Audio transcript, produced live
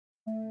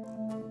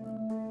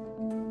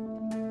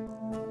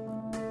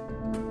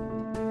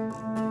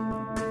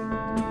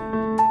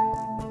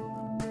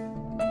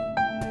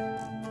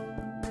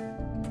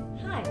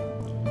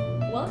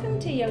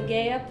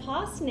Yogea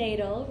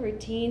postnatal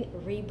routine,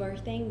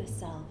 Rebirthing the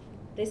Self.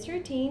 This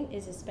routine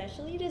is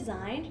especially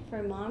designed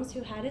for moms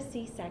who had a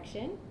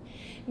C-section.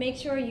 Make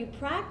sure you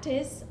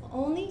practice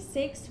only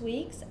 6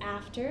 weeks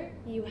after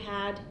you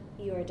had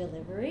your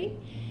delivery.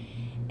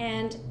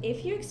 And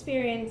if you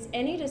experience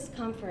any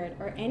discomfort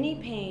or any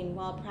pain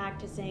while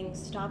practicing,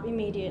 stop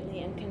immediately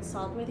and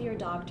consult with your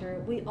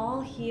doctor. We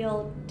all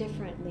heal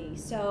differently,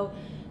 so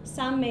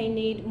some may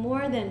need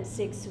more than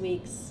 6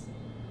 weeks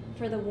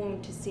for the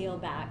wound to seal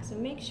back. So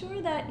make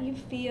sure that you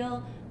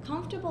feel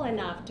comfortable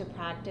enough to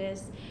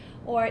practice,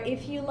 or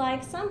if you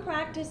like some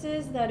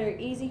practices that are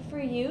easy for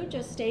you,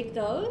 just take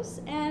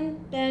those, and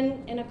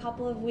then in a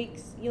couple of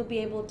weeks you'll be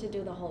able to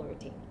do the whole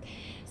routine.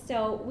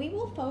 So we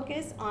will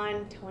focus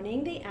on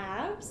toning the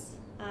abs,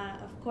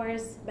 of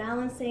course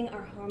balancing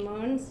our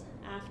hormones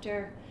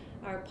after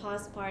our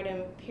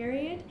postpartum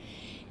period,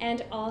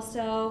 and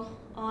also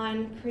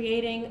on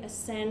creating a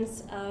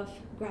sense of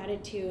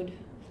gratitude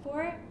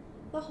for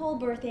the whole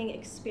birthing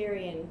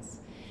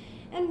experience.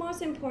 And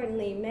most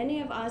importantly,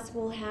 many of us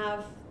will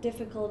have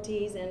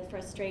difficulties and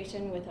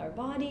frustration with our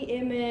body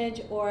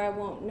image, or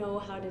won't know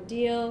how to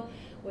deal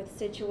with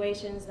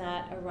situations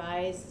that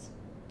arise.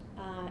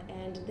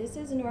 And this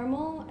is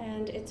normal,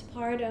 and it's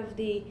part of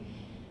the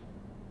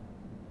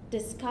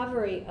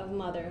discovery of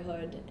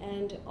motherhood.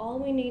 And all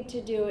we need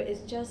to do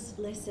is just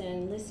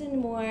listen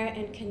more,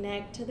 and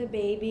connect to the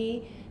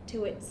baby,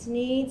 to its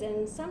needs,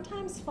 and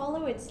sometimes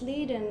follow its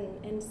lead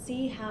and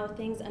see how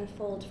things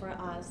unfold for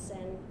us.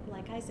 And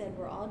like I said,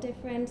 we're all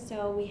different,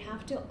 so we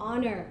have to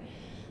honor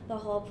the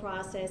whole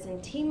process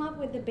and team up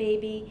with the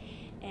baby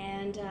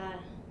and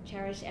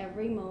cherish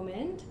every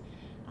moment.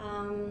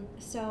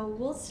 So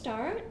we'll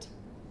start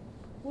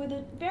with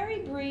a very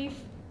brief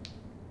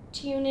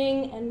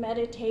tuning and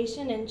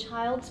meditation in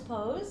child's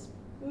pose.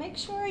 Make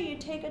sure you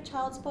take a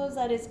child's pose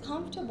that is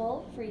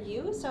comfortable for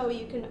you, so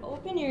you can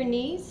open your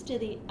knees to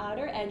the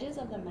outer edges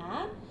of the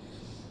mat.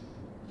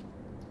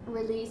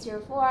 Release your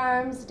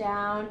forearms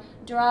down.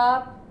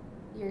 Drop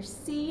your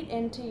seat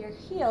into your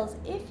heels.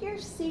 If your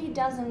seat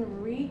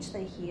doesn't reach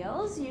the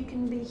heels, you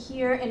can be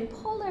here in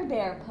polar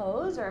bear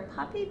pose or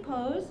puppy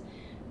pose,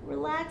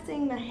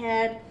 relaxing the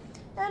head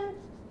and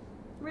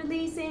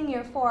releasing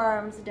your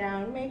forearms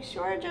down. Make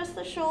sure just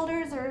the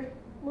shoulders are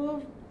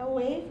moved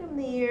away from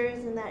the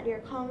ears and that you're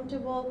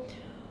comfortable.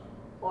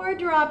 Or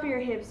drop your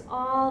hips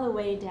all the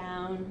way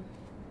down.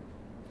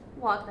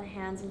 Walk the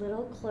hands a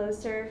little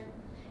closer.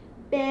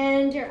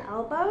 Bend your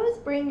elbows.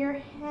 Bring your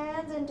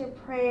hands into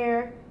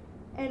prayer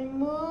and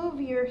move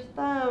your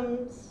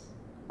thumbs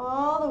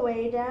all the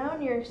way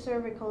down your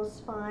cervical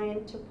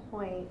spine to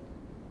point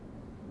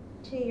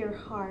to your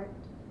heart.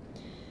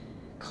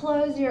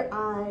 Close your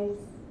eyes.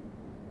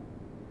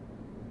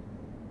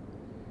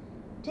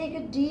 Take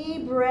a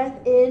deep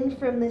breath in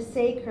from the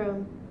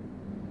sacrum.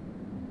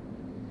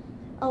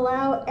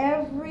 Allow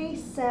every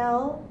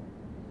cell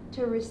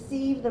to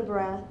receive the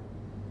breath.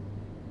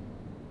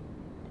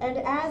 And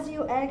as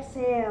you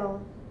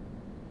exhale,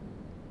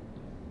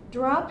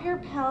 drop your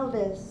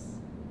pelvis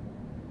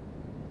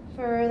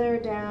further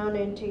down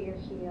into your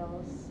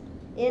heels.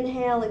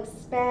 Inhale,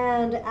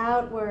 expand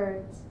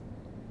outwards.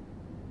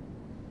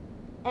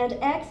 And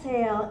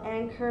exhale,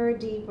 anchor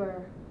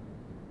deeper.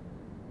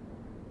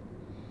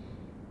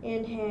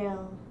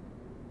 Inhale.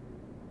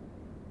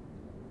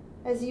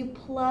 As you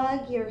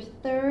plug your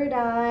third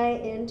eye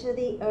into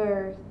the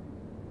earth,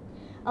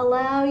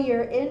 allow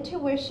your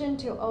intuition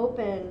to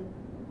open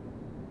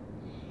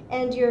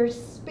and your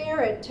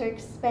spirit to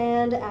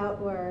expand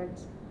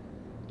outwards.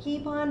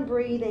 Keep on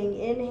breathing,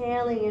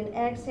 inhaling and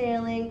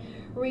exhaling,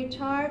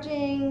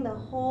 recharging the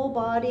whole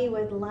body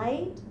with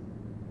light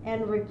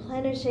and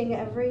replenishing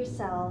every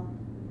cell.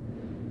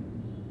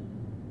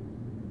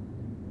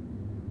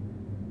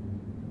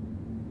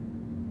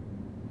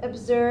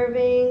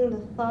 Observing the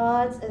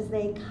thoughts as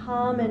they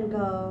come and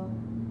go.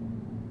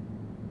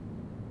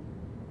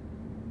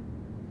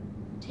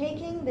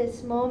 Taking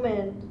this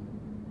moment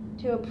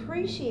to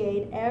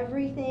appreciate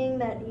everything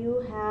that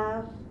you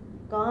have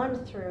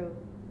gone through.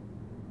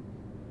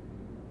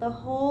 The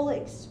whole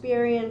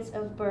experience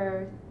of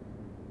birth.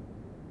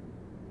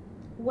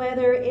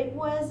 Whether it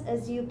was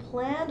as you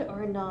planned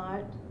or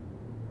not,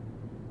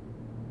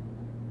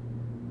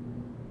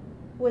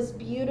 was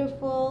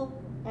beautiful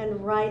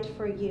and right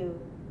for you.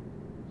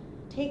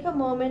 Take a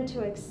moment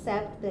to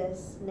accept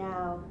this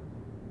now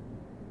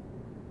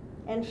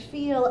and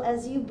feel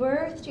as you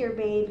birthed your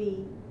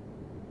baby,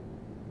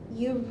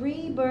 you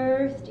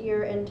rebirthed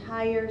your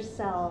entire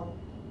self.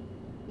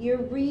 You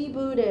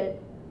rebooted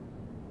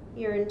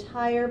your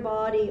entire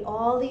body,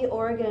 all the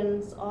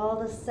organs, all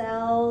the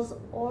cells,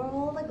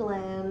 all the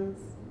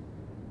glands,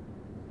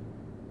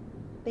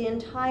 the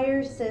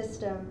entire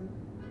system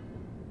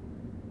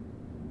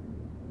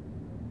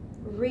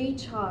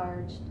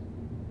recharged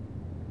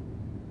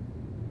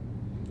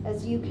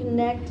as you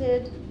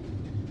connected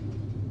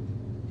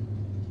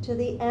to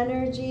the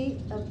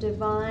energy of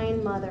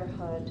divine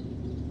motherhood.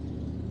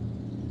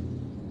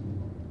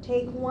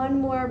 Take one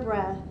more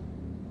breath,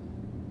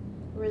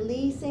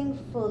 releasing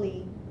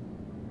fully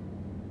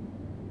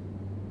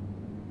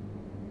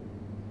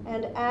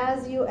And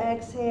as you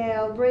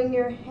exhale, bring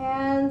your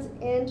hands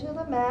into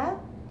the mat.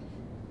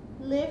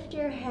 Lift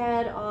your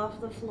head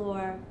off the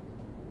floor.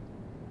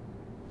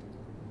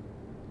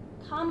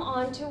 Come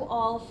onto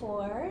all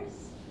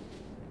fours.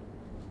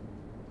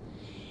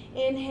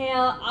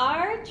 Inhale,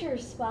 arch your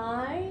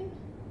spine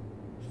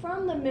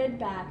from the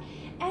mid-back.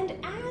 And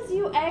as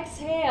you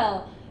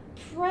exhale,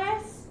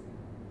 press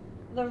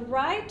the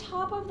right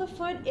top of the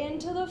foot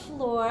into the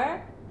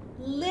floor.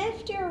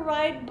 Lift your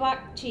right butt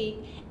cheek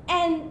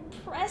and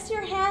press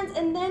your hands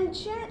and then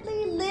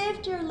gently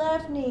lift your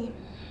left knee.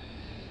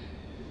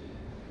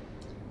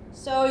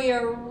 So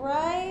your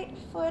right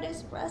foot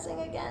is pressing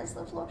against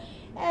the floor.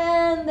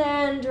 And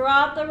then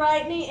drop the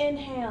right knee,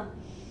 inhale.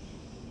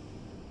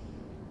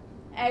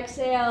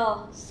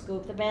 Exhale,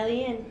 scoop the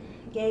belly in.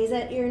 Gaze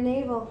at your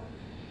navel.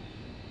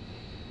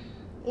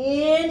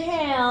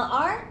 Inhale,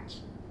 arch.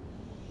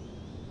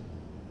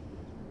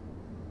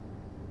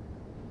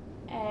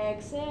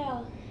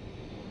 Exhale.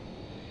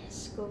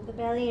 Scoop the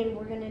belly in.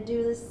 We're going to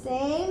do the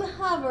same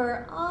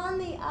hover on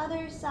the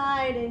other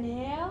side.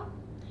 Inhale.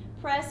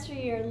 Press through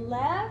your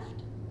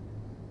left.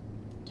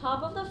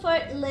 Top of the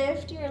foot.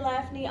 Lift your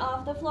left knee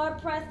off the floor.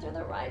 Press through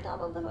the right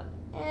top of the foot.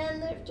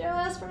 And lift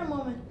just for a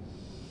moment.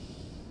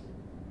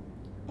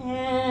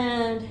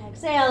 And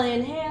exhale.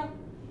 Inhale.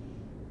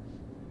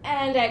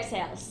 And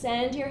exhale.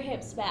 Send your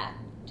hips back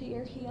to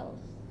your heels.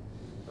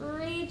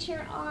 Reach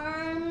your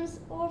arms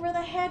over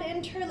the head.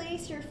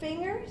 Interlace your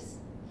fingers.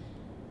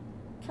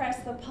 Press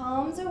the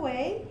palms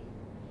away.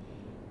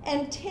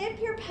 And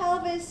tip your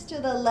pelvis to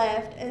the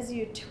left as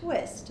you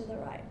twist to the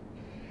right.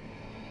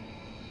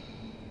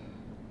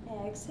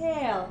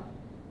 Exhale.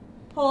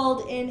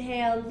 Hold,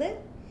 inhale, lift.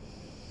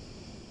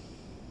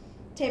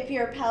 Tip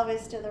your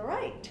pelvis to the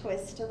right,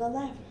 twist to the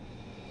left.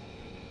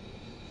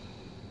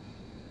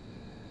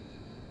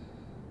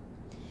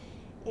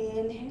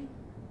 Inhale.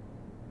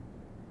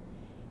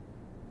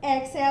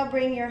 Exhale,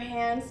 bring your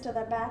hands to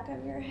the back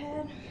of your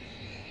head.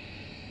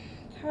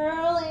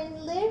 Curl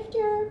and lift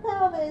your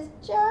pelvis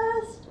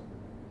just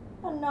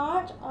a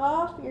notch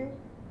off your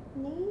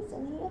knees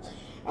and heels.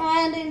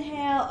 And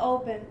inhale,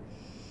 open.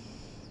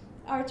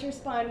 Arch your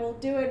spine. We'll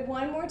do it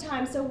one more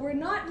time. So we're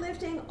not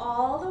lifting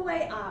all the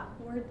way up.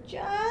 We're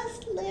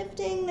just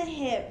lifting the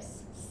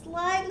hips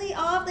slightly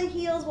off the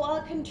heels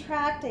while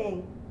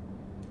contracting.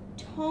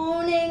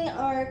 Toning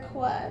our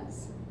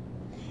quads.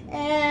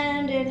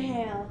 And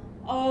inhale,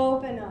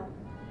 open up.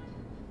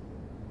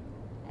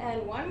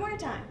 And one more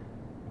time.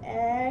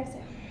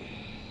 Exhale.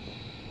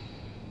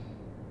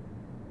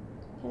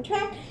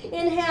 Contract.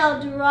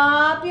 Inhale,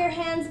 drop your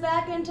hands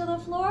back into the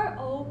floor.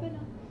 Open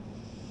up.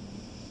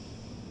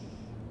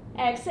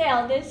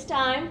 Exhale. This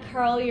time,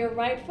 curl your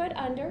right foot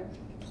under.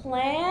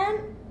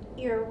 Plant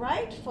your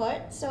right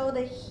foot so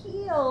the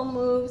heel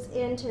moves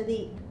into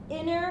the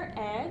inner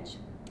edge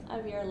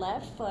of your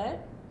left foot.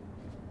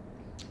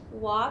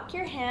 Walk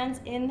your hands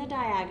in the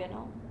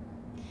diagonal.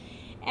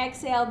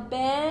 Exhale,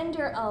 bend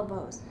your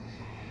elbows.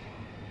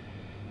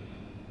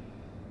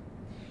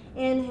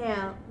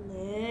 Inhale,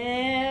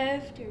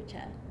 lift your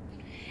chest.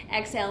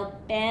 Exhale,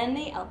 bend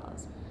the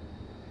elbows.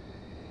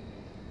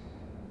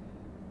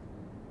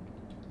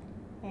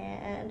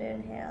 And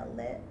inhale,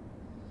 lift.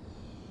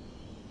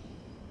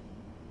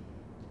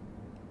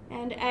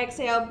 And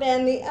exhale,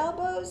 bend the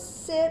elbows,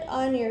 sit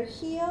on your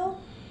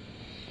heel.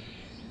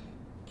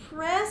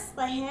 Press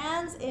the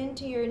hands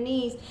into your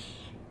knees.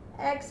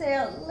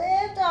 Exhale,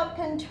 lift up,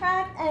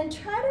 contract, and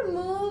try to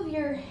move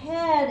your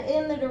head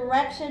in the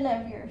direction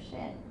of your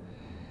shin.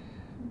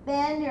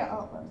 Bend your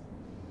elbows.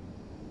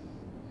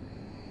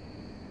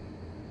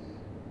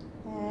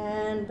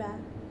 And back.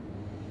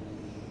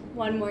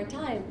 One more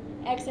time.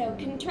 Exhale,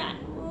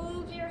 contract.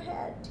 Move your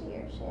head to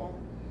your shin.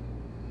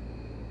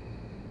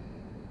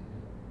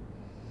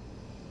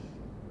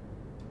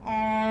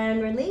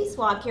 And release.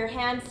 Walk your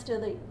hands to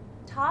the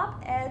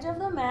top edge of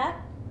the mat.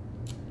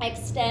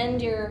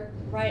 Extend your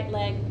right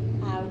leg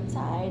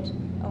outside,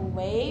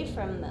 away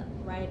from the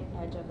right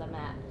edge of the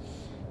mat.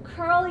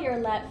 Curl your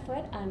left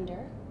foot under.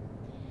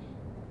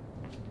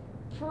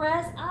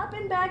 Press up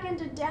and back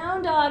into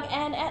down dog,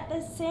 and at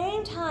the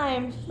same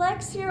time,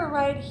 flex your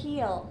right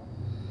heel.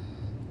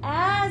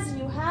 As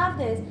you have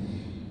this,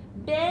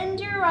 bend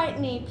your right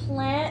knee,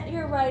 plant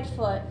your right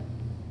foot.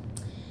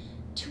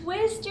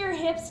 Twist your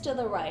hips to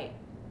the right.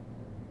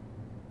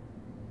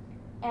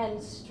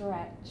 And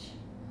stretch.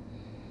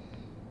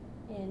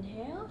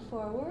 Inhale,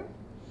 forward.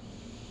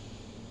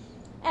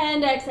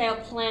 And exhale,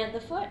 plant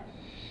the foot.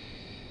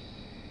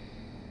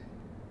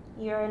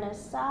 You're in a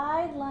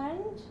side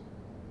lunge.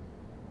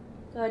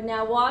 Good,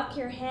 now walk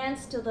your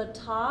hands to the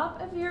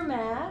top of your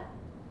mat.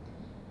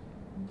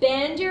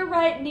 Bend your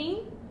right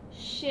knee,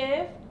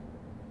 shift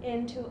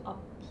into a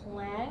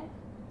plank,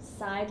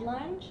 side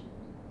lunge.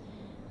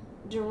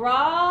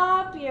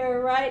 Drop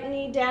your right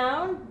knee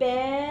down,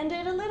 bend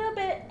it a little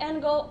bit,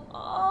 and go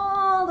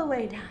all the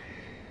way down.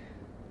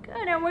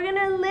 Good, and we're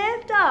gonna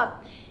lift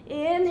up.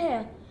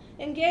 Inhale,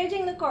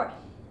 engaging the core.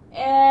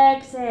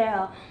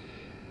 Exhale,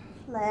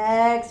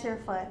 flex your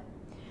foot.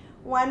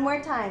 One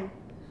more time.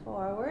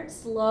 Forward,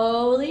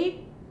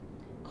 slowly.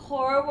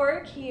 Core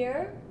work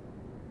here.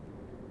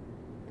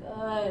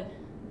 Good.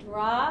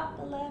 Drop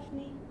the left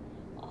knee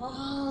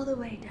all the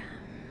way down.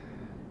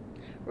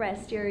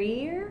 Rest your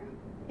ear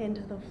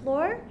into the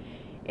floor.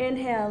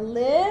 Inhale,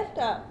 lift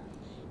up.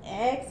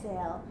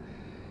 Exhale.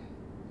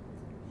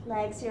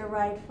 Flex your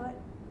right foot.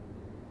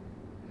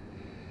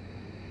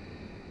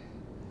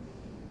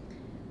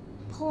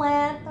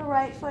 Plant the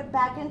right foot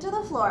back into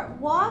the floor.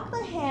 Walk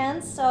the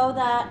hands so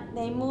that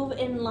they move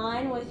in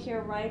line with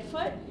your right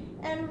foot.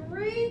 And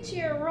reach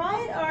your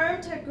right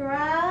arm to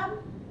grab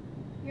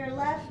your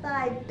left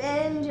thigh.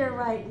 Bend your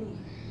right knee.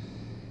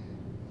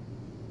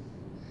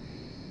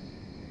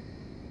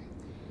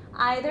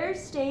 Either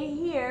stay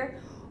here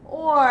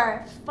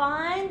or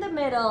find the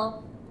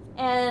middle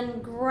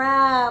and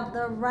grab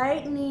the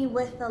right knee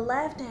with the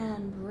left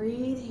hand.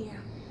 Breathe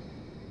here.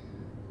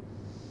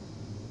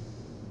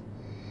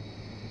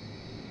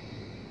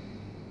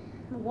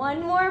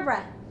 One more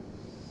breath.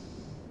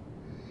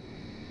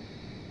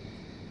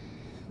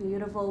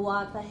 Beautiful.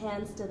 Walk the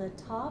hands to the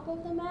top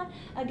of the mat.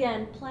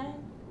 Again, plant.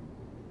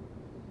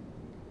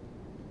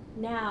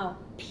 Now,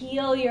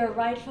 peel your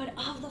right foot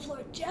off the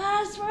floor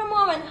just for a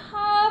moment.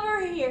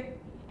 Hover here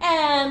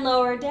and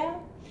lower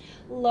down.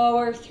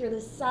 Lower through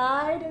the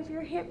side of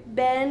your hip.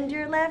 Bend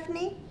your left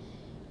knee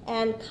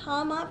and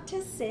come up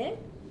to sit.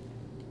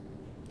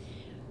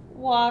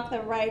 Walk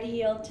the right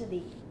heel to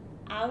the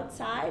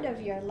outside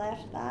of your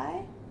left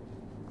thigh.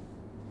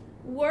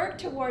 Work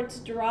towards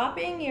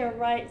dropping your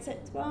right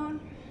sit bone.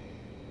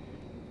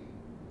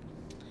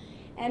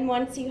 And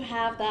once you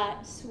have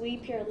that,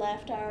 sweep your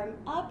left arm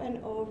up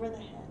and over the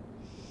head.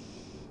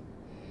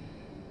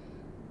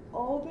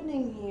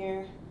 Opening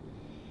here.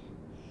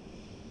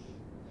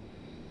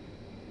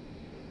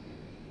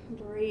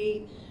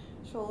 Breathe,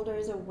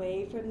 shoulders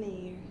away from the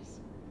ears.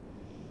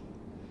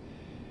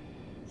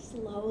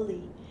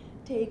 Slowly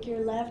take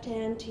your left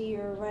hand to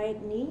your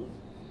right knee.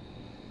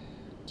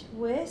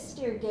 Twist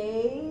your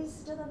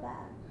gaze to the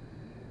back.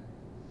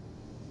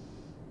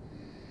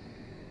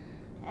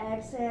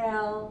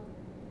 Exhale,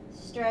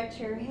 stretch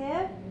your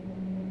hip.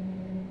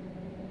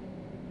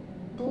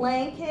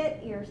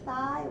 Blanket your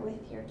thigh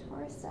with your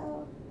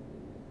torso.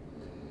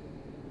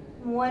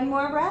 One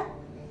more breath.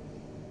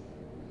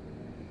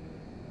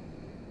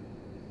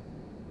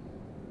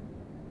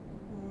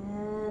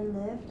 And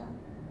lift up.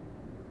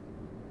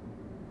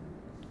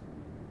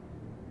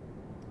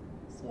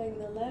 Swing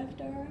the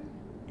left arm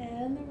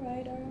and the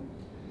right arm.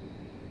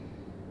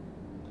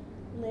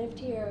 Lift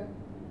here.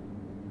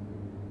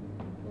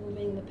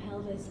 Moving the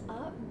pelvis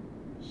up.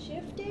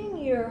 Shifting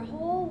your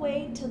whole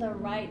weight to the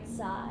right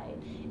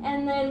side.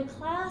 And then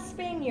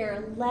clasping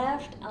your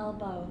left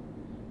elbow.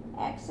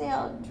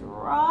 Exhale,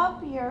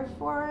 drop your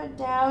forehead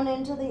down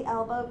into the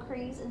elbow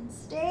crease and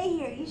stay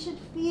here. You should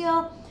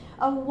feel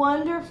a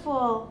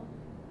wonderful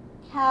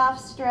calf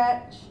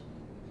stretch,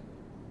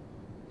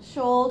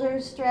 shoulder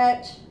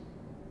stretch,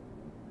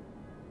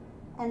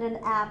 and an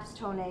abs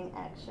toning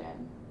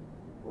action.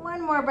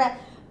 One more breath.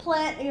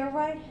 Plant your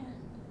right hand.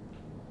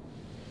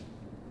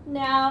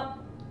 Now,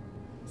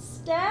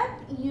 step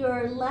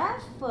your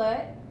left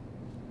foot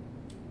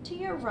to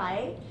your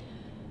right,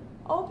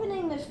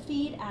 opening the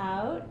feet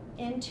out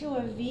into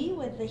a V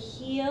with the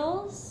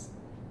heels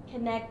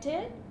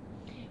connected.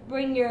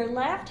 Bring your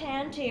left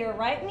hand to your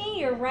right knee,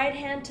 your right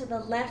hand to the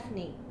left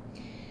knee.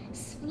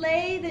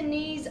 Splay the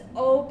knees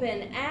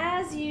open.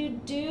 As you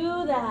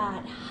do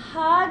that,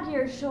 hug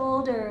your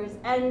shoulders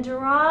and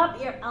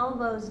drop your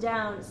elbows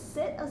down.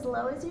 Sit as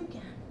low as you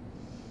can.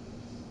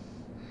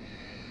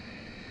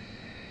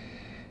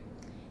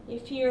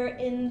 If you're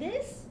in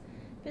this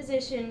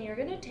position, you're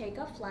going to take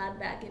a flat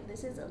back if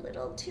this is a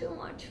little too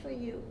much for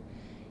you.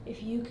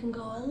 If you can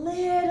go a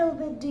little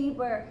bit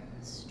deeper,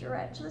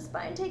 stretch the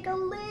spine, take a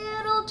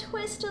little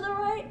twist to the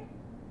right,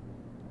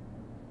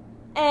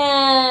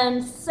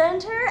 and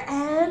center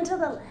and to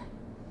the left.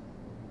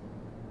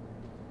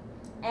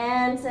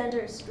 And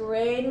center,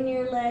 straighten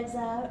your legs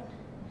out.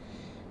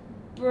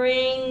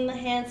 Bring the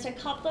hands to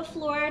cup the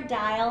floor,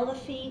 dial the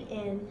feet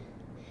in.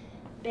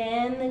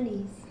 Bend the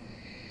knees.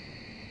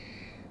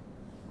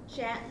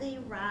 Gently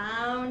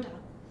round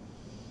up.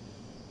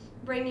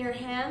 Bring your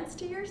hands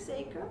to your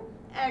sacrum.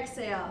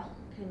 Exhale,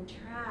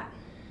 contract.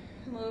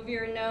 Move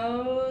your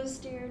nose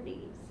to your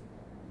knees.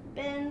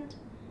 Bend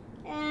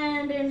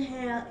and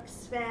inhale,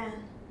 expand.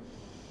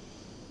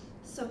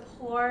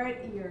 Support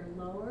your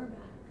lower back.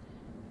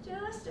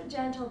 Just a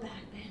gentle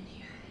back bend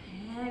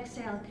here.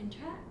 Exhale,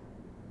 contract.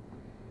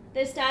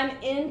 This time,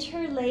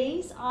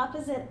 interlace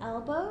opposite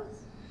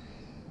elbows.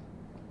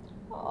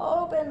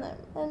 Open them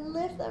and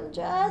lift them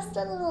just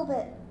a little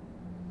bit.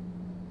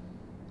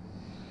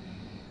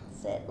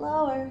 Sit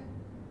lower.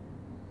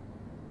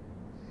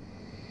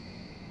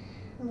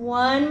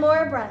 One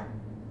more breath.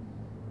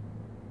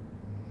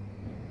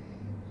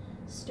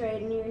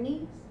 Straighten your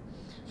knees.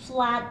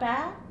 Flat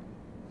back.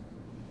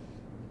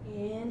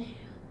 Inhale.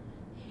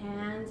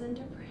 Hands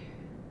into prayer.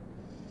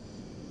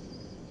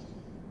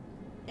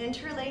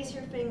 Interlace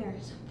your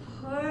fingers.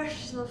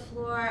 push the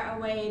floor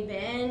away.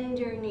 Bend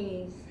your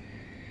knees.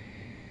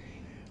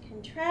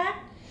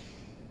 Contract.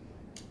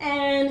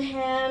 And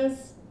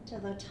hands to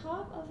the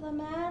top of the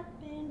mat.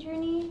 Bend your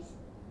knees.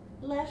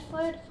 Left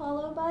foot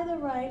followed by the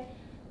right.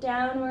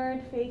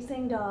 Downward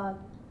facing dog.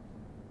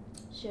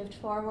 Shift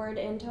forward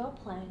into a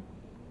plank.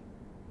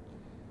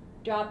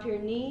 Drop your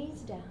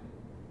knees down.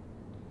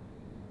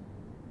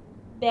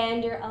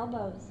 Bend your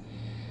elbows.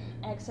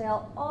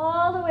 Exhale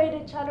all the way to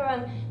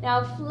chaturanga.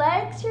 Now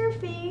flex your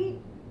feet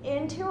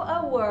into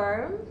a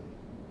worm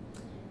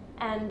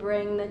and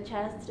bring the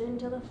chest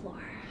into the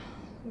floor.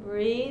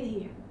 Breathe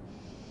here.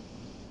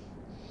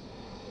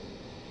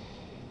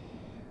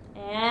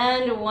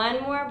 And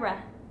one more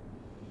breath.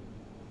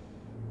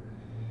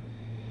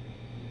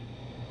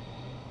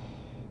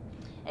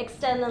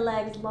 Extend the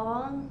legs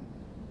long.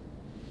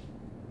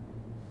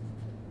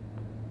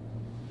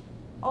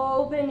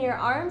 Open your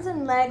arms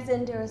and legs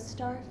into a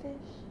starfish.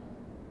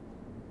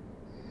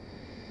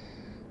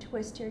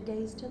 Twist your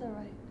gaze to the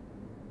right.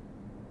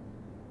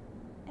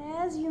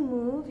 As you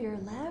move your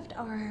left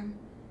arm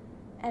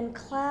and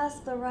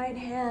clasp the right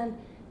hand,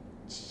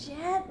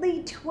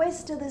 gently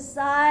twist to the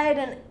side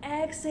and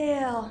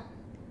exhale.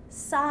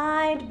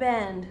 Side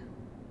bend.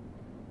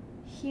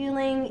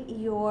 Healing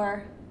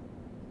your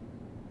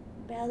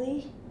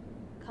belly.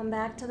 Come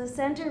back to the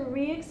center,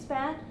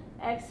 re-expand.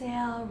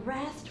 Exhale,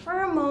 rest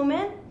for a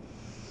moment.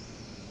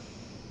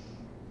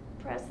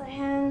 Press the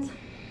hands.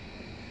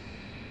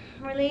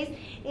 Release.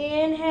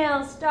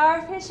 Inhale,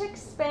 starfish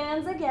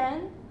expands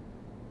again.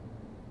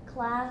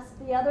 Clasp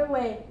the other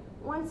way.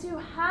 Once you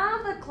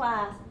have the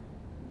clasp,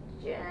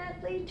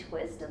 gently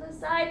twist to the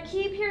side.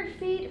 Keep your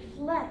feet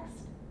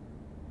flexed.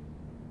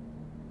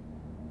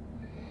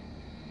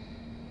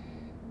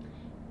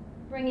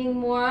 Bringing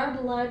more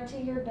blood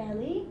to your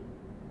belly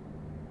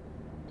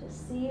to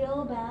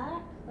seal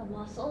back the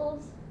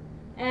muscles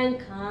and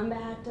come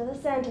back to the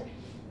center.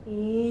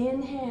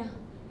 Inhale,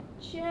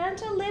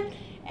 gentle lift.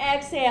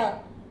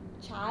 Exhale,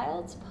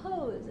 child's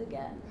pose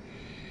again.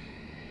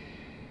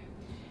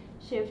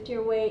 Shift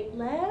your weight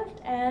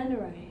left and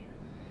right.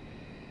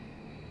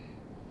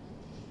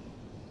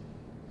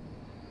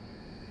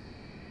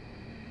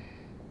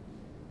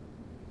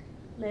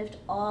 Lift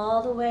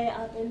all the way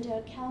up into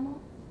a camel.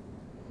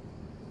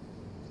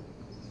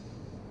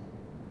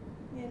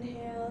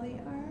 Inhale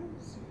the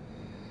arms.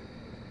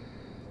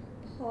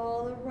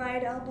 Pull the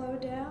right elbow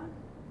down.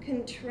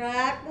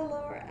 Contract the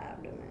lower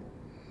abdomen.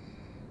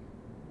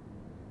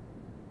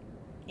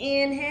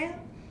 Inhale.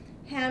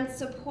 Hands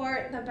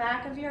support the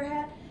back of your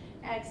head.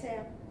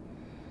 Exhale.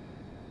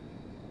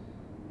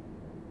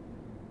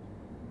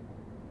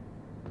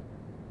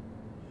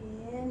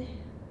 Inhale.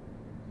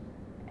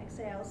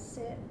 Exhale,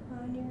 sit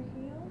on your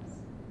heels.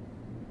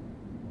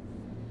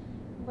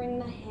 Bring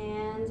the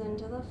hands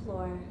into the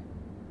floor.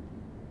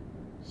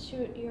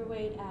 Shoot your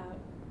weight out.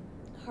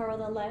 Curl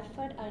the left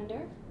foot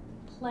under.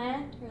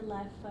 Plant your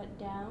left foot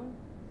down.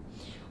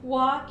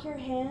 Walk your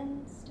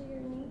hands to your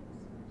knees.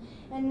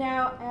 And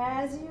now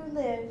as you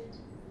lift,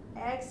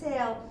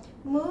 exhale,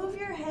 move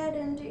your head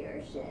into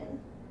your shin.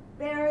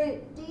 Bury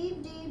it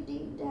deep, deep,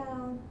 deep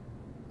down.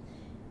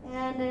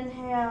 And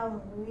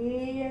inhale,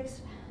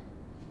 re-expand.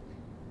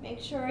 Make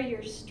sure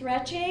you're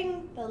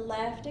stretching the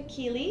left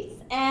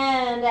Achilles.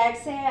 And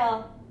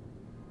exhale,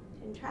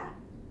 contract.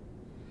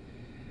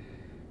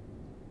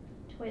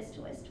 Twist,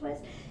 twist,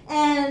 twist.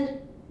 And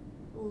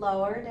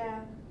lower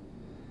down.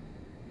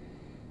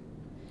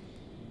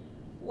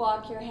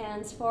 Walk your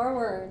hands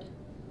forward.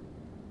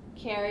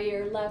 Carry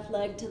your left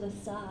leg to the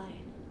side.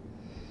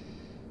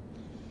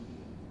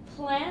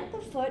 Plant the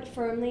foot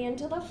firmly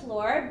into the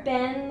floor.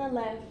 Bend the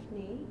left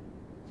knee.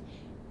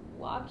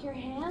 Walk your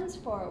hands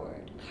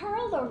forward.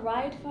 Curl the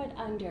right foot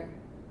under.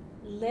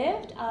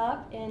 Lift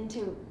up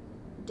into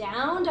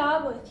down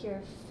dog with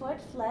your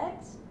foot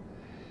flexed.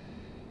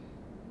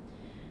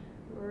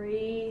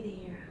 Breathe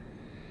here.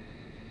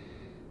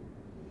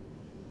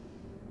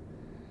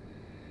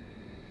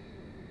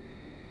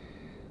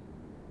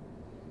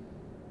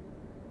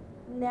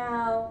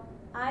 Now,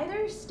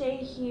 either stay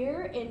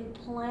here in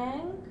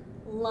plank,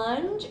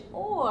 lunge,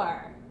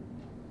 or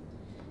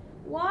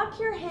walk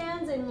your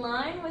hands in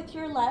line with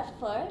your left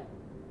foot.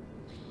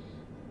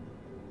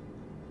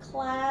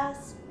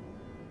 Clasp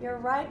your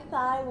right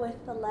thigh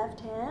with the left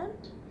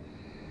hand.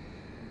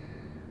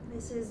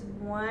 This is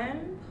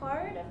one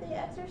part of the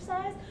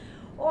exercise.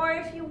 Or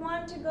if you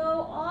want to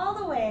go all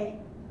the way,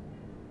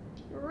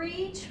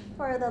 reach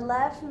for the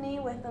left knee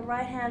with the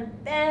right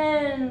hand.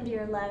 Bend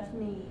your left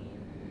knee.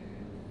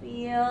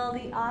 Feel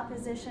the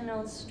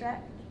oppositional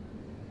stretch.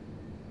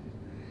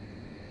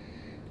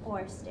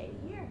 Or stay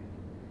here.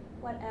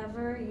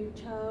 Whatever you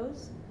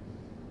chose.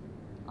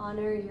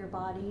 Honor your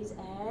body's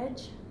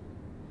edge.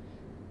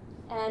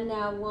 And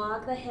now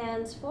walk the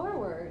hands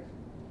forward.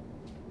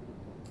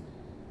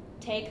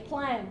 Take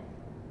plank.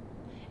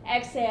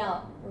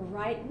 Exhale,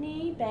 right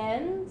knee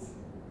bends.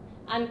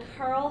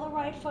 Uncurl the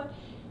right foot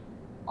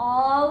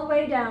all the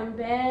way down,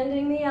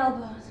 bending the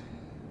elbows.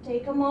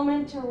 Take a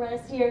moment to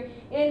rest here.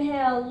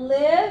 Inhale,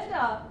 lift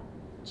up.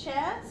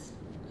 chest,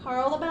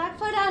 curl the back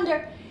foot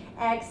under.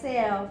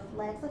 Exhale,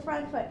 flex the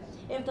front foot.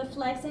 If the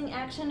flexing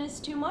action is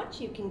too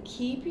much, you can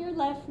keep your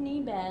left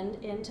knee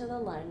bend into the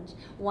lunge.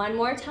 One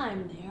more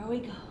time, there we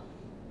go.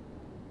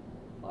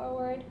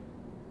 Forward,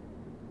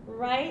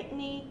 right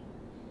knee,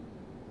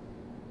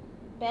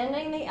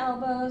 bending the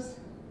elbows,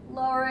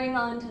 lowering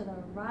onto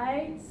the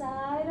right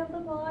side of the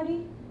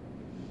body,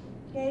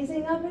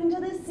 gazing up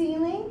into the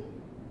ceiling,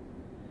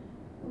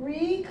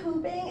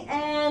 recouping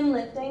and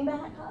lifting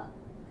back up,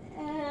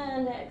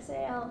 and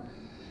exhale.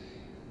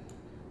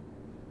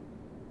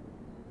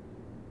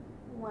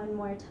 One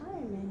more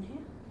time,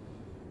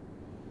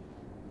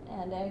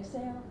 inhale, and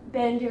exhale.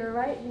 Bend your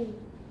right knee.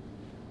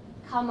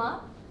 Come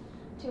up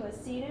to a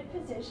seated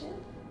position.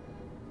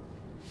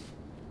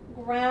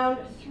 Ground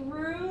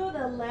through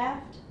the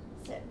left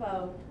sit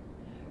bone.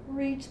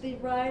 Reach the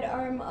right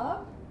arm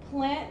up,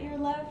 plant your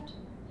left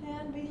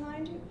hand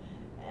behind you,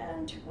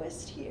 and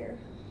twist here.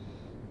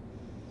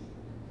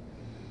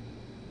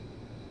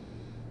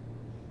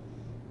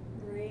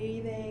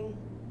 Breathing,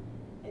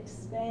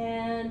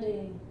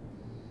 expanding.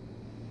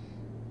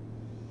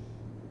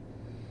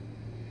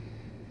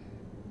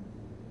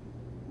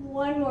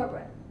 One more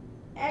breath.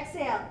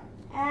 Exhale.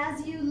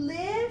 As you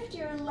lift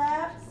your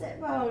left sit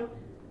bone,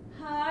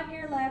 hug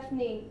your left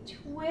knee,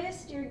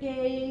 twist your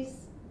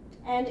gaze,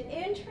 and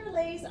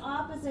interlace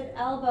opposite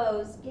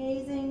elbows,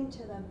 gazing to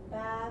the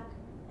back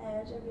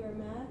edge of your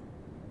mat.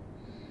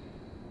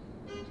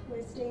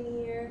 Twisting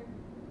here.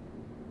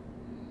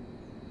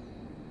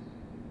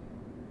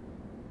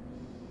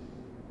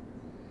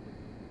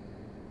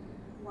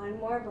 One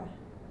more breath.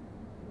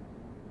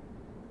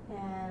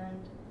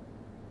 And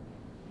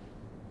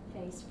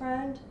face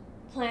front.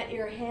 Plant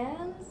your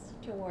hands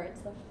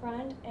towards the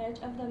front edge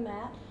of the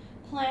mat.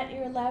 Plant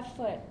your left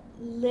foot.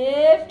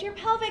 Lift your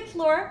pelvic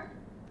floor.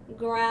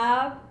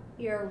 Grab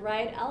your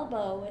right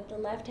elbow with the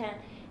left hand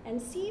and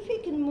see if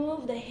you can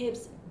move the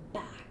hips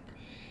back.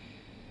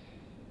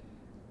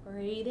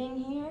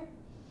 Breathing here.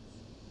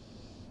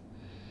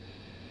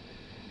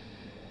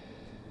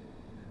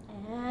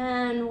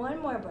 And one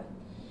more breath.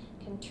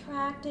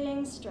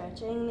 Contracting,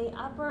 stretching the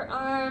upper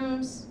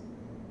arms.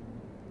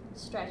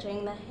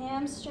 Stretching the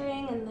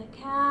hamstring and the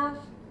calf,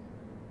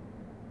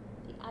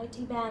 the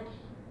IT band.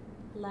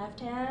 Left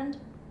hand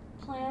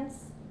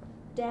plants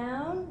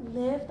down,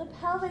 lift the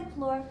pelvic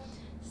floor,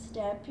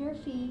 step your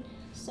feet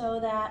so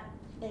that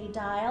they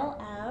dial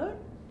out,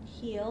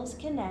 heels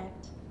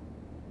connect.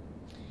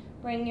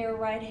 Bring your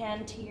right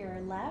hand to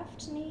your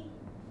left knee,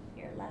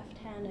 your left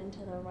hand into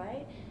the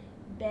right,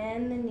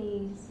 bend the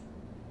knees,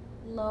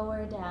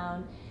 lower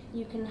down.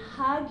 You can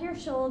hug your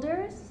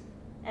shoulders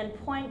and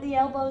point the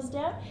elbows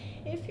down.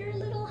 If you're a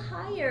little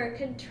higher,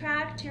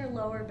 contract your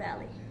lower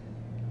belly.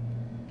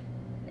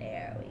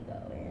 There we go.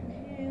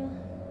 Inhale,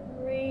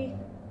 breathe.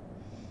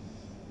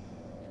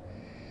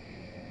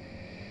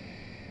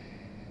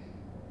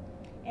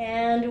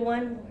 And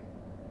one more.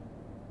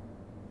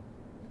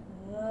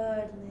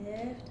 Good,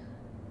 lift.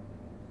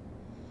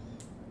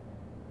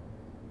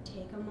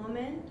 Take a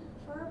moment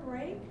for a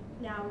break.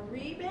 Now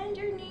rebend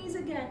your knees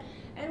again,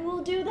 and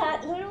we'll do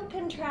that little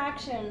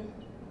contraction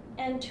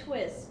and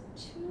twist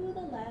to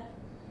the left.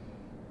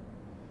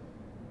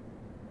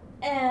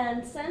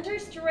 And center,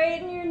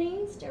 straighten your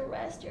knees to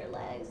rest your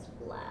legs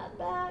flat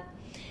back.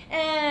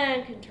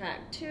 And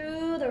contract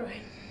to the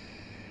right.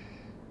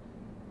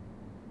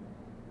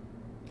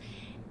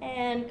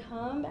 And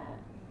come back.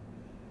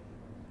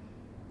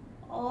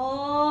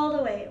 All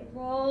the way,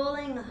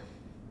 rolling up.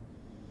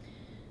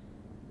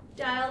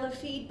 Dial the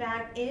feet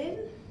back in.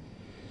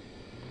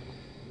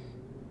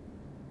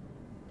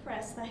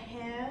 Press the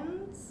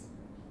hands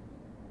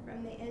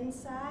from the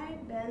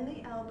inside, bend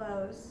the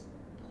elbows.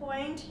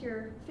 Point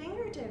your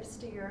fingertips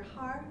to your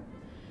heart.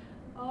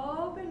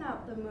 Open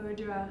up the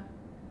mudra.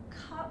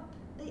 Cup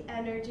the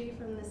energy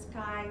from the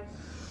sky.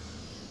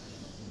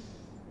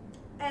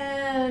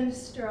 And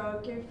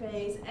stroke your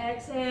face.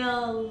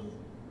 Exhale.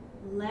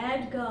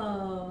 Let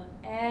go.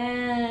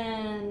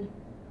 And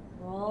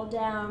roll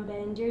down.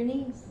 Bend your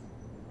knees.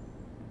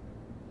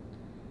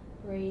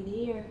 Breathe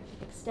here.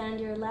 Extend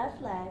your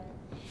left leg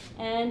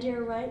and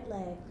your right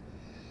leg.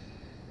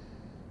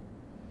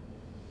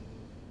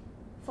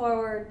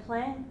 Forward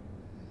plank.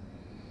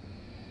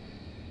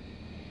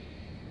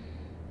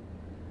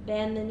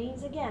 Bend the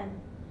knees again.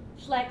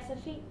 Flex the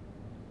feet.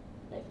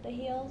 Lift the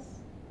heels.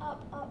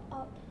 Up, up,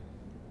 up.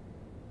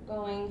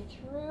 Going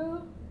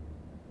through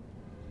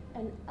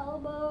an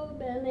elbow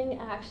bending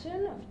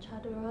action of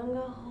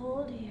chaturanga.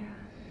 Hold here.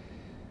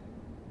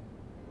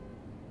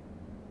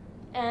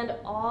 And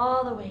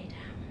all the way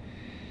down.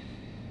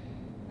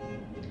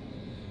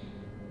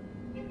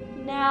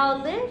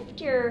 Now lift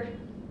your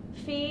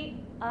feet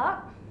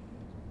up.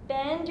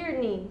 Bend your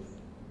knees.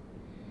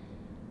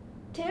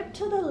 Tip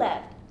to the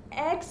left.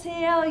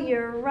 Exhale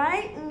your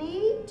right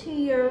knee to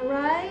your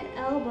right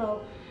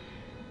elbow.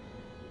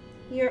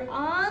 You're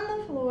on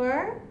the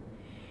floor.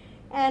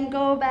 And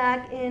go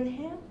back.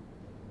 Inhale.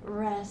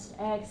 Rest.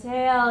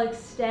 Exhale.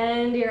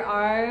 Extend your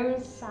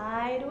arms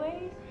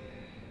sideways.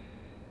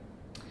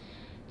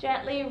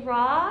 Gently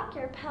rock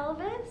your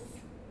pelvis.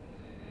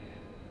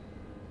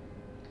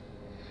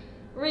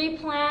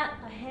 Replant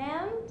the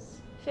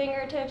hands,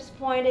 fingertips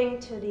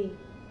pointing to the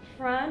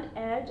front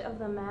edge of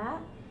the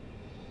mat.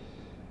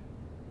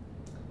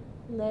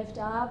 Lift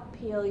up,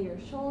 peel your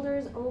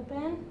shoulders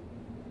open.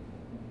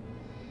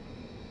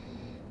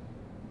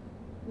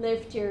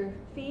 Lift your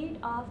feet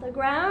off the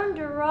ground,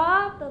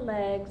 drop the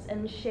legs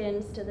and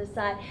shins to the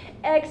side.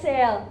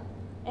 Exhale,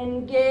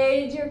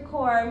 engage your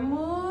core.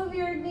 Move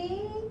your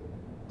knee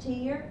to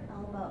your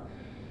elbow.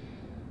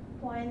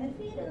 Point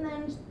the feet and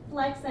then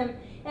flex them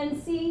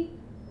and see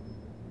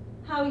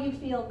how you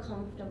feel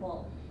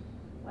comfortable,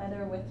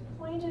 whether with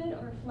pointed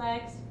or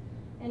flexed,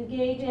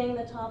 engaging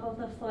the top of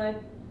the foot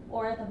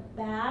or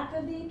the back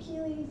of the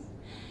Achilles,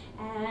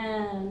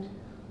 and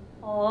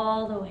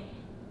all the way.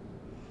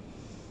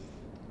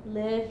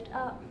 Lift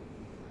up,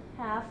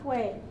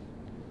 halfway.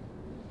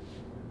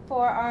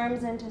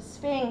 Forearms into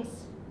Sphinx,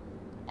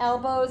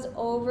 elbows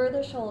over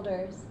the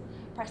shoulders.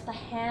 Press the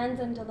hands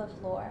into the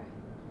floor.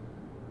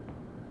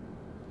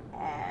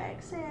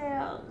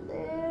 Exhale,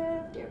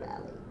 lift your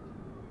belly.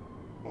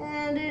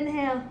 And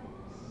inhale,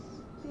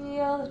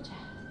 feel the chest.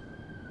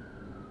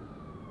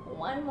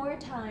 One more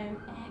time,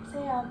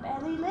 exhale,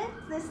 belly lifts.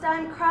 This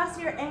time, cross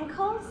your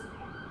ankles.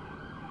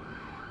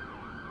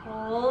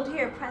 Hold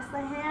here, press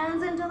the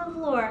hands into the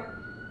floor.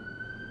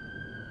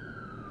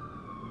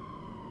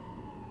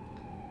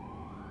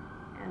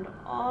 And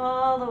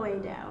all the way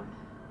down.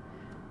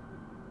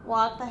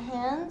 Walk the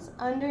hands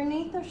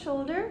underneath the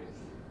shoulders.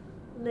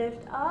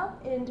 Lift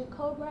up into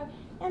cobra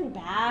and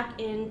back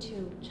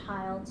into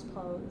child's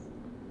pose.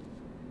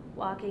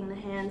 Walking the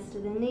hands to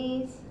the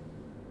knees.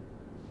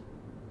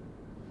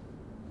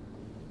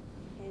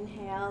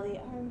 Inhale the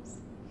arms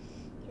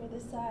through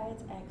the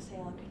sides.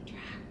 Exhale,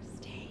 contract.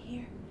 Stay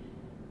here.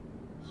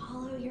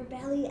 Hollow your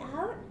belly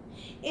out.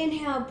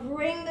 Inhale,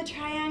 bring the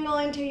triangle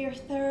into your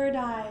third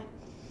eye.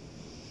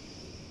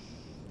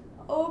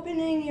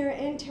 Opening your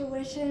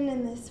intuition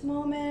in this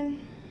moment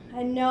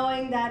and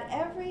knowing that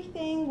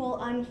everything will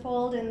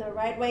unfold in the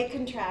right way.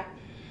 Contract.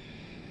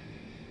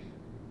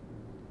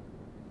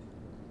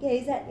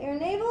 Gaze at your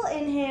navel.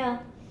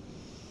 Inhale.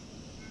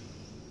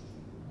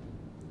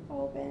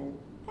 Open.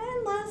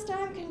 And last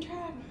time,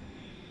 contract.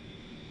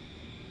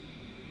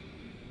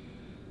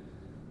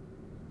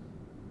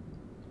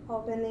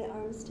 Open the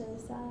arms to the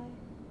side.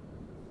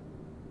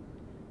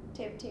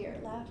 Tip to your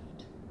left.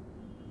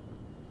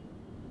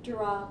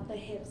 Drop the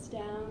hips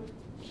down.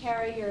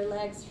 Carry your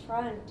legs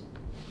front.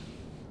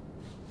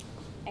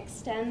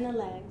 Extend the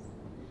legs.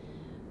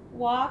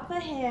 Walk the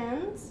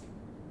hands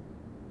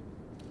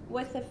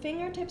with the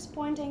fingertips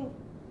pointing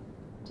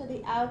to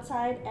the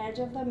outside edge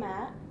of the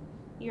mat.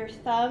 Your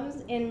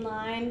thumbs in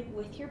line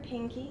with your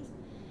pinkies.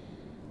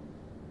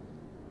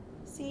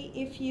 See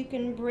if you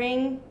can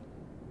bring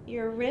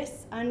your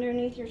wrists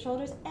underneath your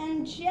shoulders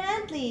and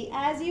gently,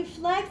 as you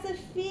flex the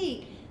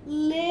feet,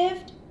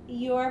 lift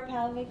your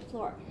pelvic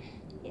floor.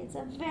 It's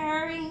a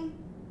very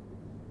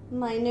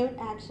minute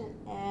action.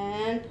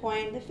 And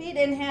point the feet.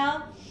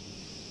 Inhale.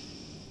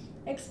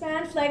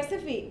 Expand, flex the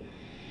feet.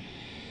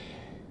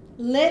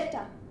 Lift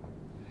up.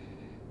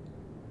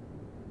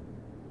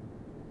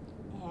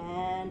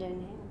 And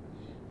inhale.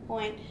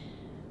 Point.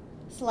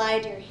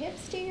 Slide your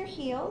hips to your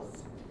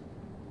heels.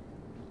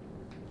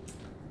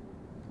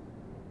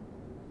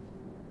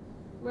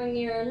 Bring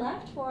your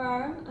left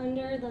forearm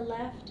under the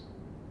left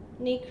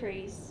knee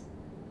crease.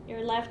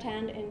 Your left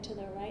hand into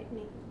the right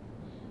knee.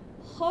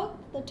 Hook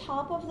the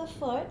top of the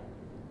foot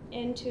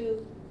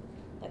into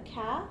the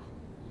calf.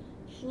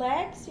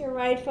 Flex your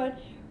right foot.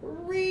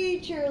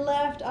 Reach your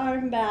left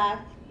arm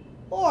back.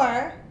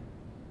 Or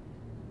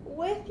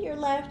with your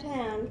left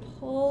hand,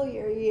 pull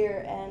your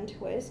ear and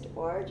twist,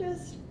 or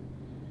just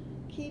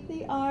keep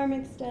the arm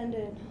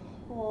extended.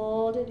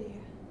 Hold it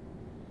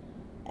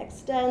here.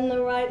 Extend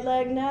the right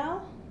leg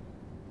now.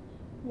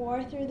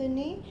 More through the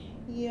knee.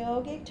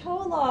 Yogic toe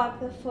lock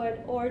the foot,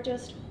 or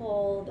just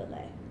hold the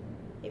leg.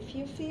 If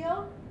you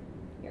feel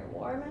you're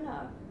warming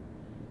up,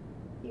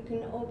 you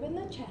can open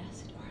the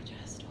chest or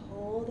just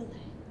hold the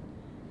leg.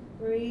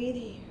 Breathe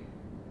here.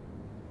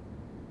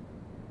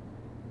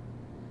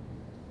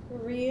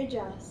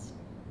 Readjust.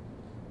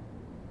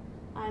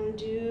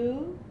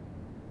 Undo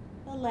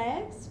the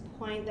legs,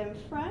 point them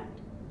front,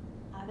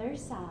 other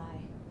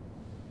side,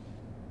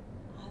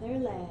 other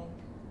leg.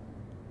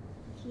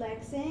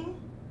 Flexing,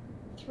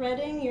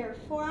 threading your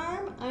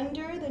forearm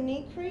under the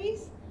knee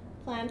crease,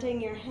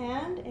 planting your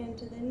hand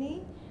into the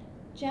knee,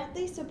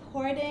 gently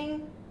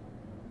supporting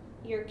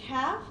your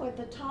calf with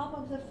the top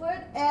of the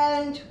foot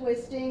and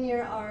twisting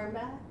your arm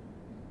back.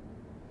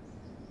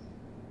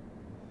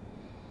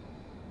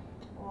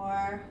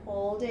 Or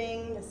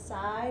holding the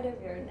side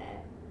of your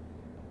neck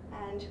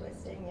and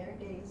twisting your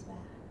gaze back.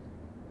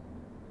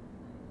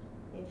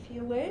 If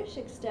you wish,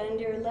 extend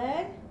your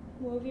leg,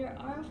 move your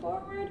arm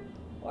forward,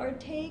 or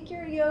take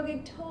your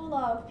yogic toe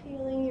lock,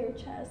 peeling your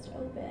chest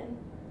open.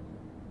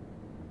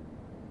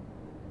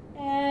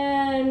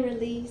 And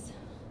release.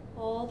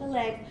 Hold the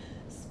leg.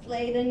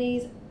 Splay the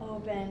knees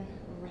open.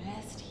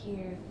 rest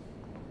here.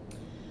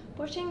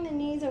 Pushing the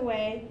knees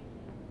away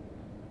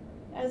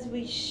as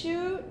we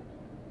shoot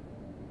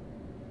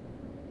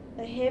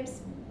the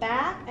hips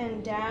back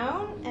and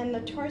down and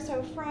the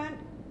torso front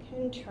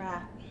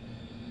contract.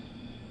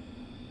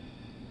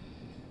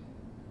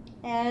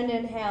 And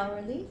inhale,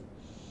 release.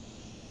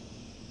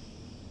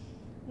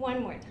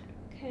 One more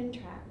time,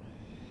 contract.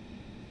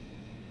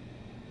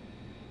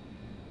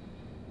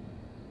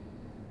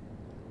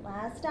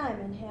 Last time,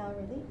 inhale,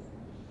 release.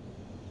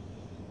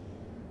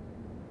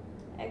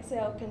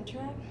 Exhale,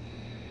 contract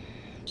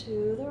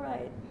to the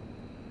right.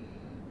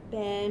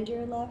 Bend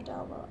your left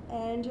elbow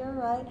and your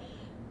right.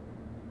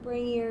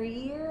 Bring your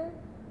ear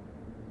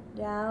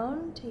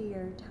down to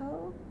your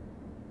toe,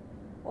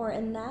 or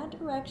in that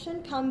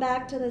direction. Come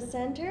back to the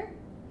center.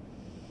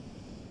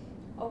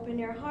 Open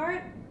your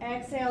heart.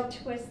 Exhale,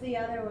 twist the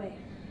other way.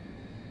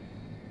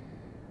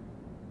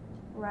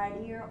 Right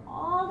ear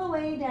all the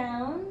way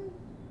down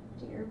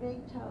to your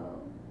big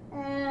toe.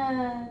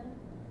 And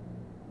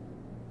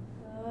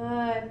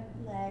good.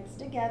 Legs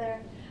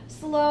together.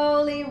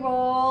 Slowly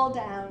roll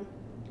down.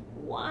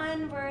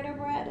 One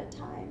vertebra at a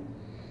time.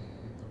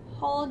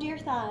 Hold your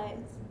thighs.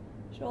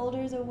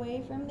 Shoulders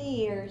away from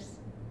the ears.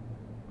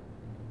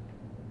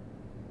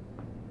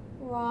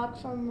 Rock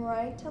from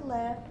right to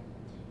left.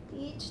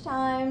 Each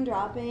time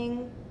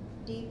dropping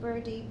deeper,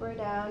 deeper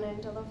down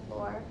into the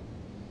floor.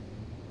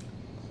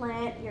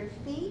 Plant your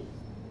feet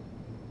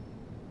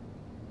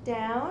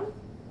down,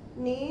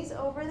 knees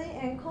over the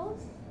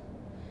ankles.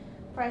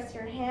 Press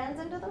your hands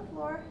into the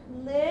floor.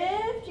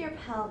 Lift your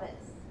pelvis.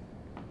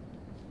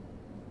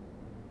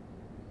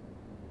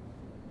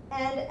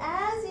 And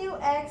as you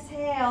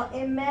exhale,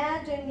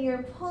 imagine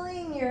you're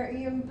pulling your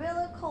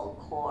umbilical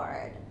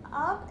cord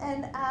up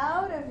and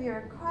out of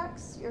your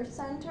crux, your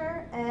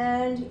center,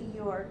 and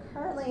you're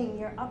curling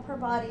your upper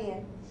body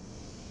in.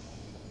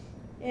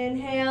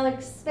 Inhale,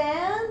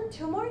 expand.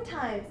 2 more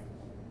times.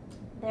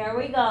 There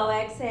we go,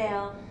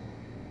 exhale.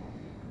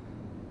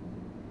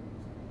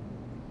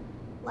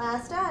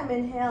 Last time,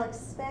 inhale,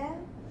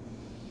 expand.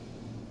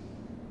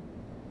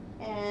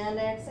 And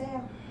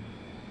exhale.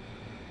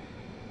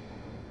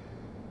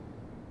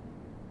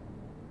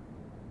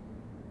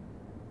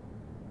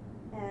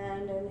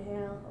 And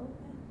inhale, open.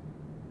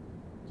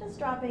 Just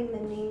dropping the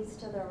knees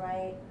to the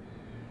right.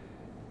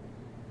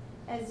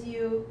 As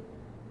you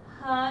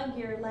hug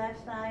your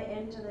left thigh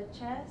into the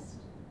chest,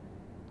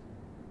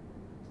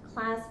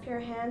 clasp your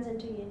hands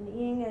into your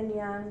yin and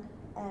yang,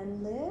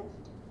 and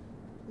lift,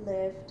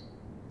 lift.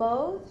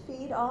 Both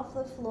feet off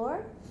the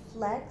floor,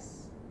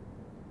 flex.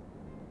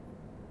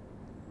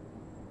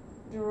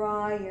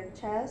 Draw your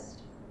chest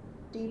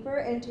deeper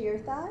into your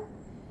thigh.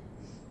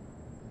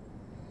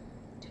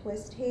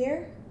 Twist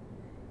here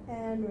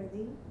and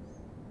release.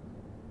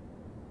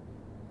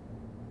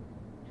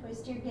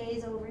 Twist your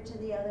gaze over to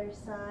the other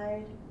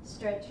side.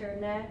 Stretch your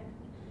neck.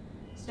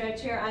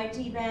 Stretch your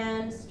IT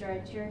band.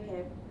 Stretch your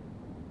hip.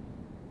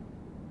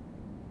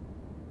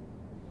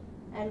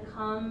 And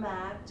come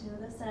back to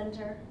the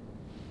center.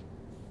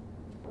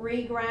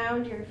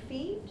 Reground your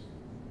feet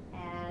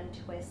and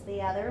twist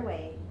the other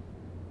way.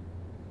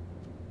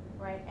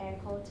 Right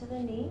ankle to the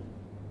knee.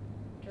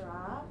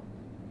 Drop.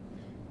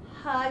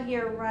 Hug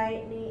your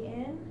right knee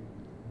in.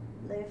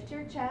 Lift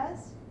your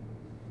chest.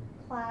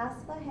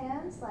 Clasp the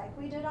hands like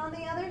we did on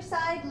the other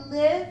side.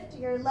 Lift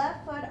your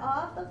left foot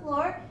off the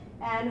floor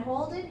and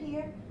hold it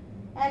here.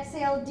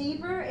 Exhale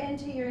deeper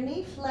into your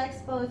knee.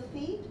 Flex both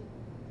feet.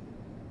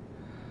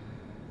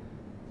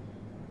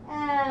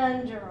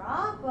 And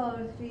drop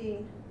both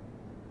feet.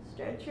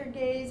 Stretch your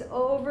gaze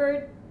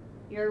over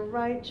your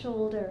right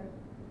shoulder.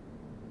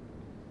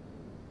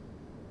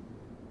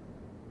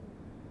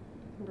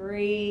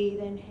 Breathe,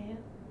 inhale.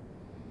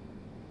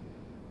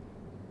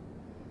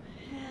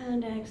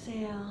 And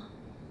exhale.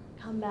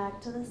 Come back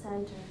to the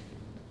center.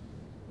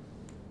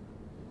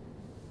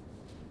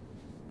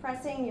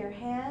 Pressing your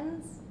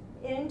hands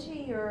into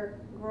your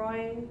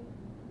groin.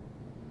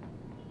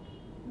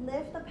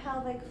 Lift the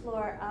pelvic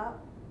floor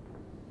up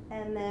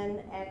and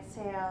then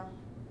exhale.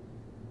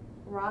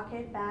 Rock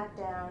it back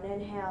down.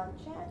 Inhale,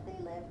 gently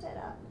lift it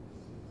up.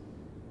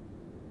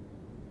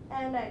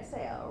 And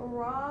exhale,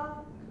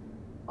 rock.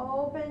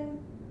 Open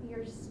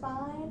your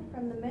spine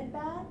from the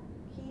mid-back.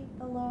 Keep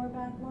the lower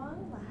back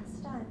long.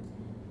 Last time.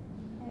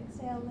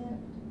 Exhale,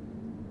 lift.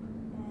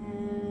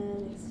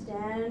 And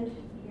extend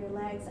your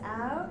legs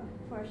out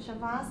for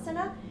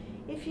Shavasana.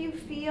 If you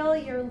feel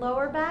your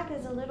lower back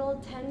is a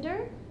little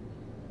tender,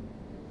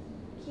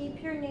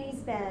 keep your knees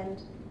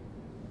bent.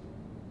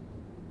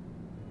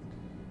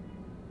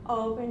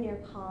 Open your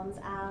palms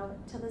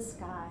out to the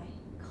sky.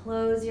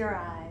 Close your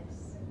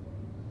eyes.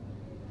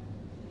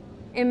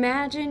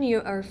 Imagine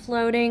you are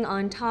floating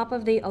on top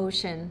of the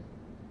ocean.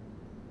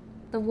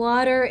 The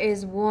water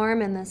is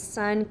warm and the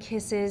sun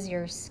kisses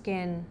your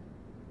skin.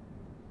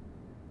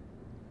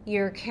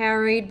 You're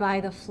carried by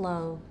the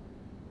flow.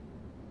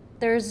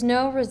 There's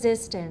no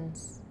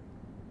resistance.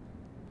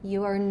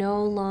 You are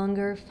no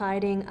longer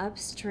fighting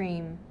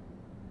upstream.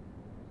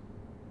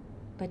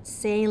 but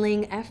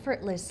sailing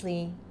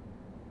effortlessly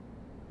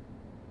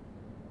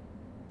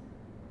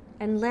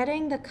and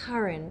letting the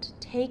current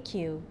take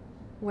you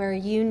where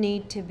you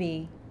need to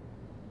be.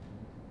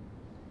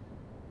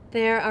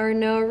 There are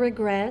no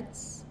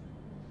regrets,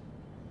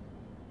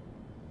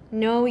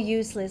 no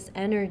useless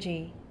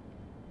energy,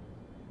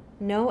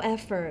 no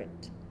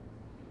effort.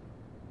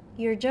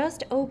 You're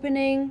just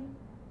opening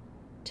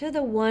to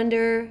the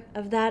wonder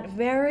of that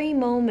very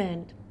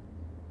moment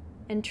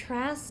and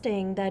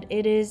trusting that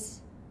it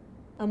is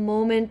a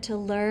moment to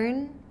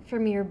learn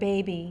from your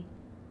baby,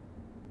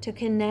 to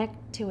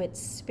connect to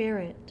its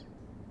spirit,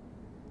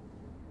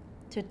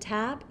 to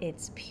tap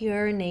its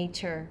pure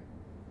nature,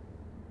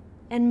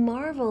 and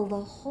marvel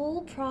the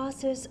whole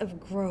process of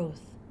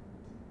growth.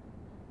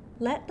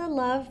 Let the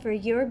love for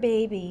your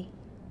baby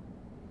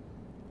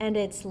and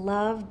its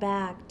love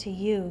back to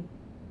you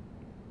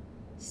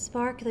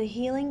spark the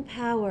healing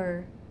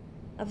power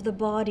of the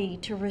body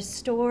to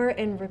restore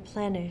and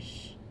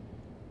replenish.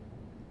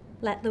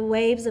 Let the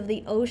waves of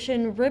the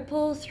ocean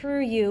ripple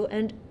through you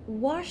and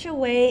wash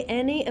away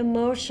any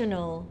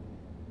emotional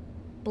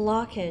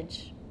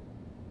blockage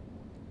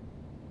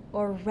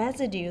or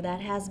residue that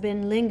has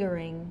been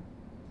lingering.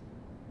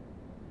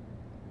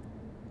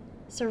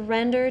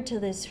 Surrender to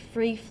this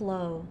free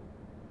flow.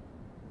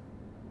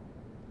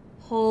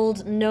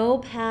 Hold no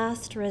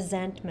past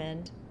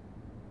resentment.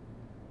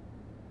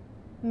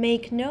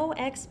 Make no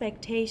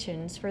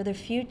expectations for the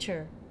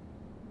future.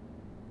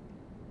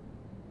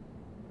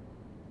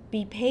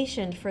 Be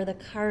patient for the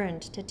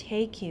current to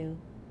take you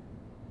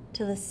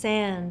to the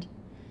sand.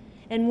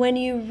 And when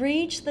you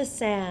reach the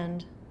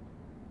sand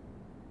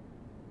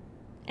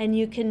and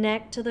you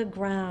connect to the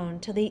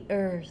ground, to the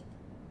earth,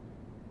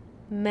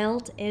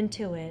 melt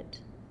into it.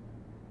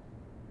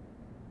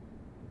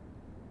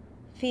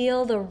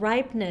 Feel the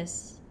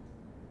ripeness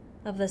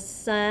of the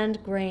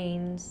sand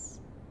grains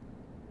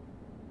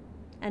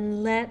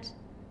and let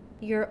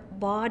your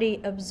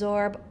body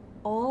absorb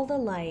all the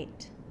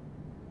light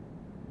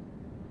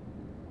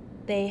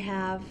they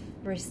have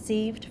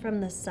received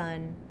from the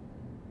sun.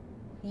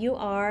 You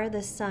are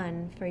the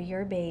sun for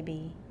your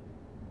baby.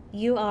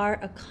 You are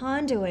a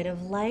conduit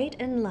of light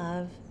and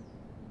love,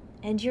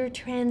 and you're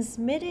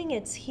transmitting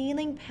its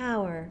healing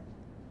power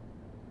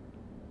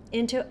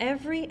into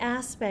every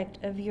aspect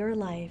of your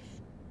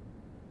life,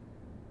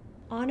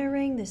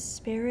 honoring the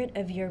spirit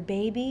of your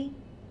baby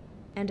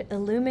and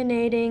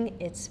illuminating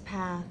its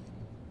path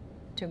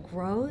to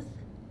growth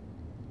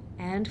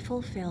and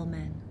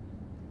fulfillment.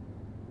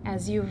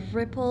 As you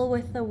ripple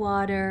with the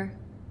water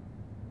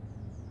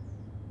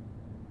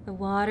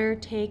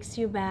takes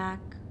you back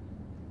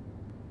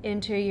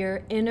into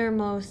your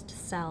innermost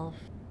self.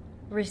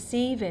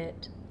 Receive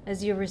it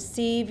as you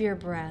receive your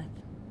breath.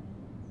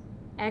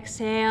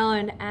 Exhale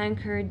and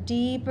anchor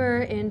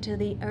deeper into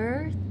the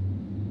earth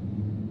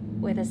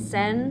with a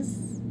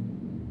sense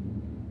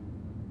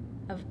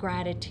of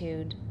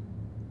gratitude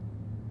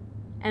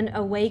and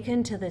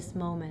awaken to this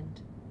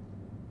moment.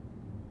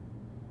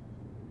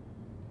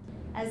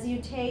 As you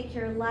take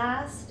your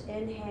last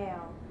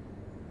inhale,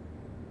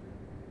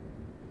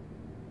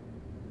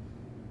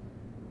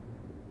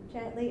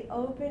 gently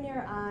open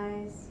your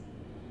eyes.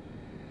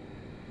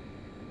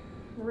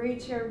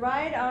 Reach your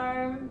right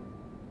arm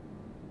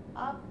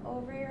up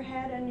over your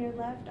head and your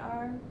left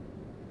arm.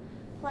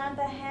 Plant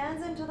the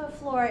hands into the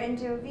floor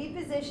into a V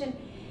position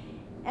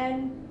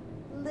and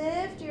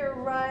lift your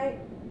right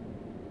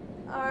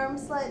arm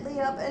slightly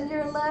up and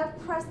your left,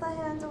 press the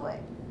hands away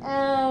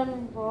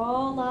and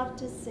roll up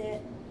to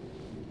sit.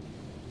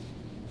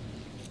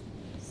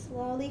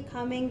 Slowly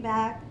coming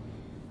back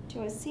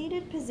to a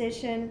seated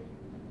position,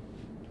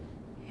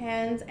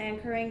 hands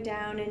anchoring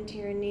down into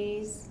your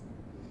knees.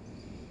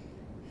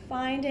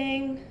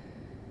 Finding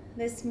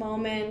this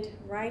moment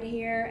right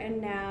here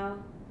and now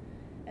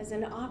as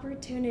an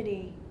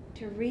opportunity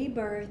to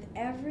rebirth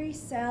every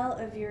cell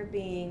of your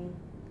being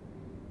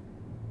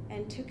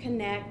and to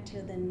connect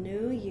to the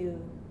new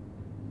you.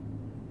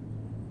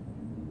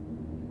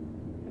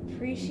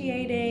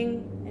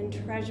 Appreciating and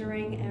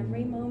treasuring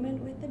every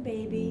moment with the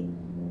baby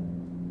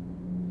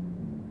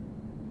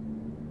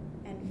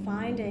and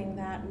finding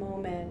that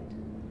moment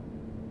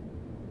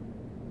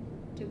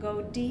to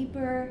go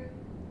deeper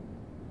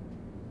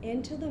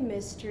into the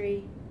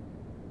mystery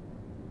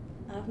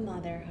of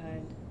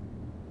motherhood.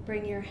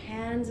 Bring your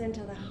hands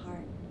into the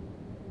heart.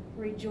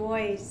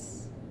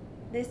 Rejoice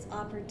this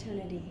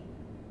opportunity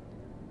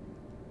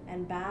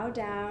and bow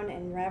down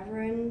in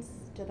reverence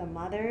to the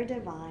Mother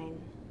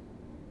Divine.